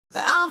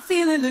I'm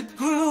feeling the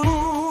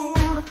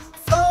groove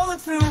flowing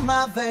through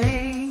my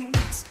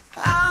veins.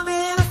 I'm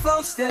in a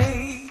flow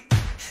state,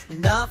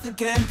 nothing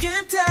can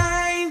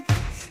contain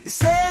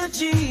this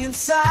energy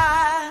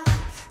inside.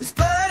 It's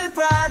burning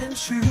bright and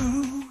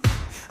true.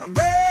 I'm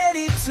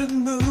ready to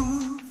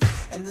move,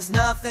 and there's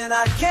nothing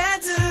I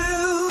can't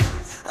do.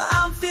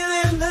 I'm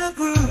feeling the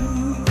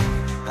groove,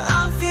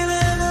 I'm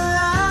feeling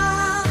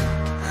alive.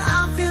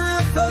 I'm feeling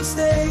a flow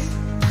state,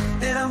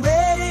 and I'm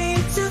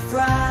ready to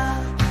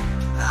thrive.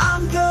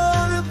 I'm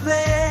gonna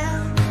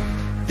plan,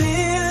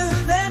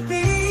 live and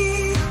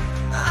be.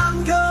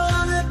 I'm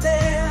gonna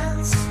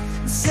dance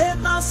and set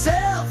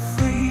myself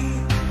free.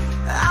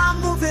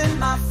 I'm moving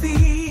my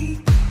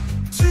feet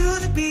to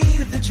the beat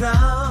of the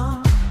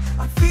drum.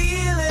 I'm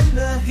feeling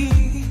the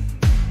heat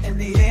and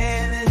the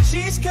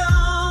energy's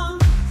gone.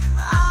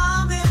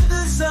 I'm in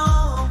the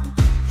zone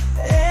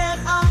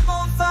and I'm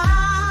on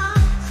fire.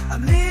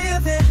 I'm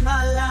living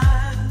my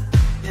life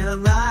and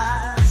I'm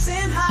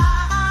rising high.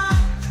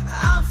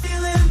 I'm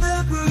feeling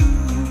the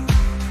groove,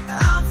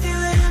 I'm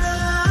feeling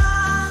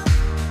alive.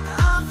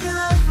 I'm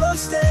feeling the flow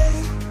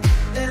state,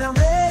 and I'm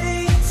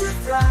ready to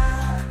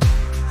thrive.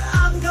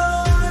 I'm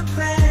gonna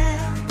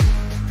plan,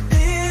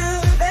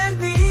 live and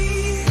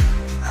be.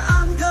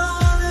 I'm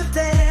gonna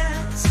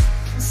dance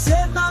and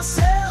set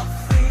myself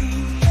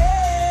free,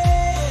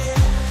 yeah.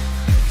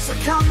 So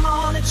come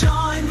on and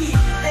join me,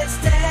 let's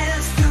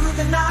dance through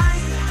the night.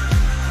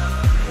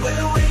 We're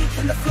awake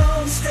in the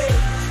flow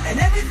state, and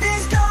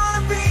everything's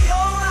gonna be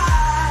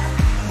alright.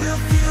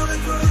 We'll feel the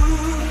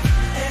groove,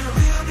 and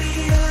we'll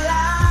be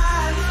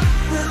alive.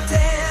 We'll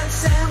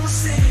dance and we'll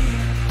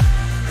sing,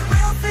 and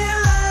we'll feel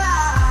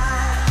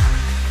alive.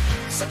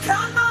 So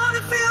come on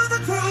and feel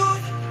the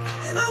groove,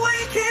 and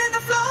awake in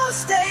the flow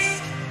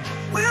state.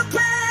 We'll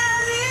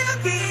plan the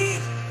beat,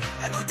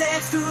 and we'll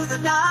dance through the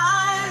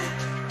night.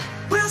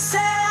 We'll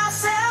set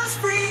ourselves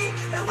free,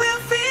 and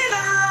we'll feel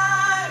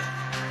alive.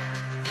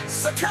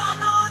 So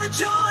come on and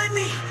join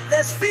me,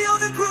 let's feel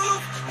the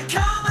groove and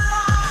come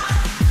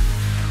alive.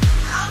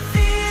 I'm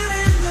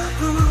feeling the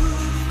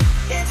groove,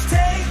 it's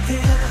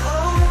taking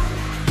hold.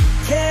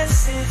 Can't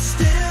sit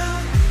still,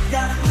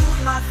 gotta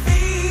move my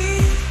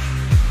feet.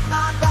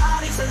 My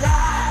body's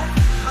alive,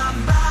 my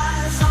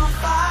mind's on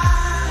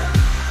fire.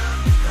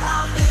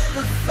 I'm in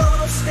the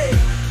flow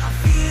state, I'm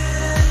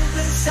feeling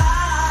the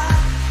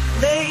desire.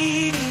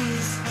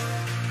 Ladies,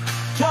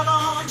 come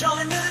on,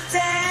 join the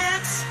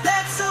dance.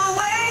 Let's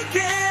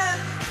awaken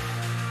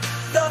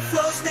the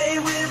flow, stay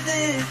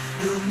within.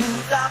 We'll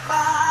move our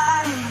body.